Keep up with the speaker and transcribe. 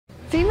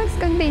VMAX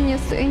continues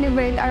to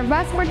innovate our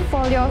vast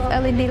portfolio of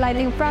LED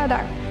lighting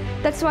products.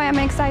 That's why I'm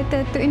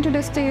excited to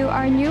introduce to you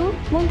our new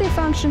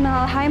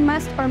multifunctional high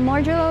mast or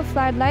modular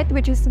floodlight,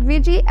 which is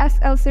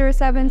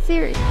VG-SL07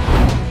 Series.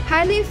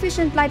 Highly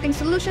efficient lighting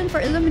solution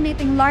for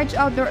illuminating large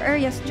outdoor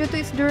areas due to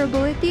its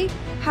durability,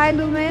 high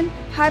lumen,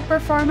 high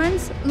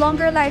performance,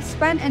 longer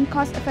lifespan, and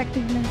cost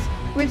effectiveness.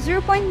 With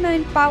 0.9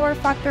 power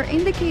factor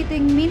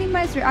indicating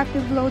minimized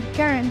reactive load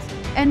currents,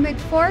 and with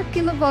 4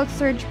 kV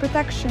surge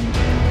protection.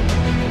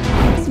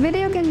 This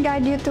video can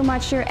guide you to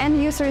match your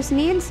end user's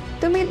needs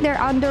to meet their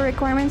outdoor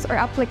requirements or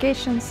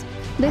applications.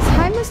 This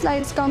high-mast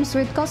lights comes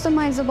with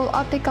customizable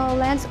optical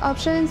lens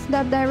options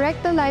that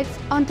direct the lights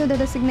onto the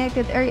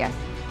designated areas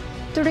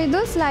to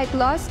reduce light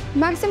loss,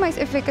 maximize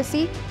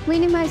efficacy,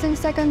 minimizing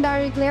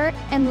secondary glare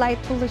and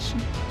light pollution.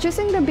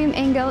 Choosing the beam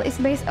angle is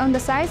based on the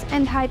size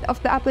and height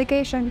of the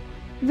application.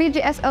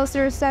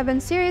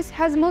 VG-SL07 Series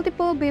has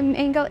multiple beam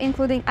angle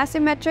including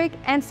asymmetric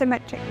and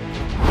symmetric.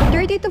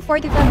 30 to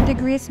 45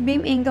 degrees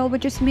beam angle,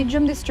 which is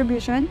medium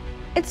distribution,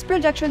 its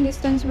projection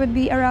distance would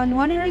be around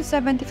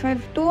 175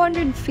 to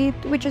 200 feet,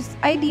 which is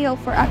ideal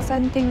for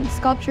accenting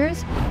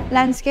sculptures,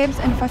 landscapes,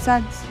 and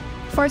facades.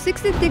 For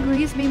 60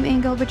 degrees beam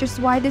angle, which is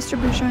wide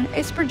distribution,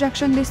 its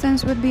projection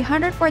distance would be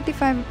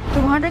 145 to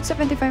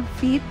 175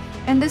 feet,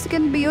 and this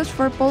can be used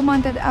for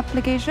pole-mounted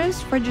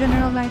applications for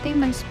general lighting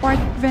like sport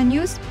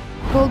venues,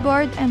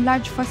 billboard, and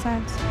large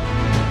facades.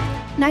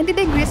 90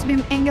 degrees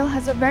beam angle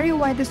has a very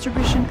wide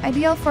distribution,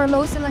 ideal for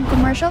low-ceiling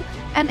commercial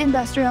and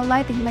industrial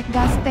lighting like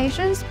gas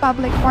stations,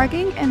 public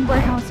parking, and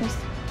warehouses.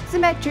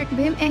 Symmetric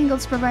beam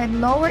angles provide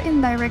lower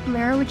indirect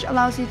glare, which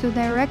allows you to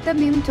direct the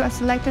beam to a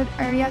selected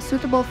area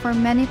suitable for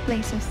many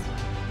places,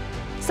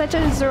 such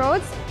as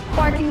roads,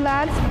 parking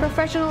lots,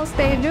 professional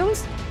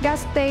stadiums,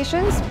 gas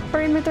stations,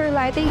 perimeter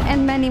lighting,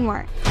 and many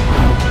more.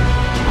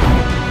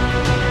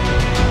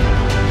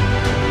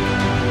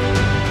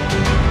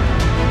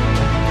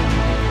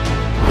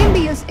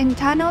 In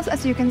tunnels,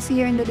 as you can see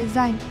here in the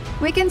design,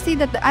 we can see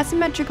that the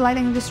asymmetric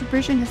lighting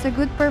distribution has a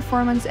good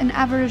performance in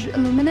average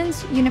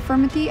luminance,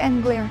 uniformity,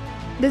 and glare.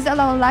 This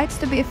allows lights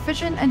to be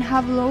efficient and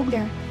have low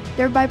glare,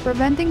 thereby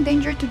preventing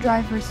danger to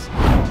drivers.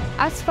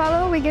 As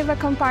follows, we give a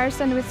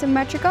comparison with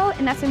symmetrical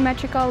and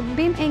asymmetrical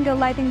beam angle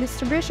lighting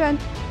distribution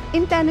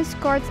in tennis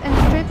courts and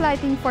street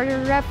lighting for your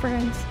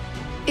reference.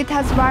 It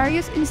has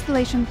various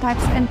installation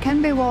types and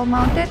can be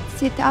wall-mounted,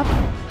 sit-up,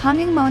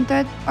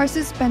 hanging-mounted, or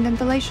suspended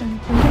ventilation.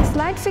 This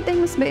light fitting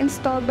must be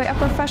installed by a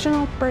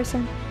professional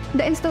person.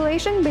 The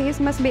installation base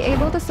must be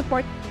able to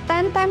support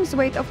 10 times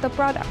weight of the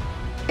product.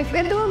 If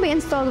it will be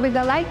installed with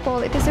a light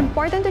pole, it is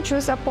important to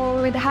choose a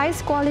pole with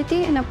highest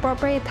quality and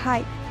appropriate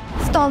height.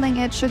 Installing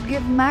it should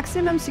give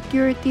maximum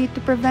security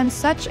to prevent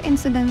such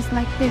incidents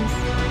like this.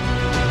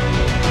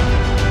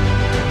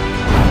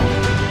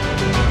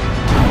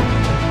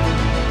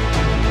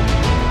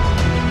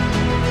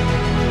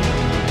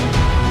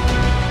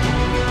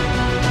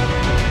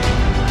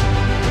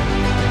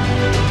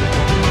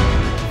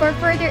 For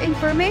further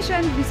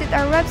information, visit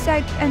our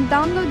website and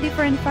download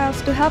different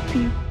files to help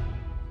you.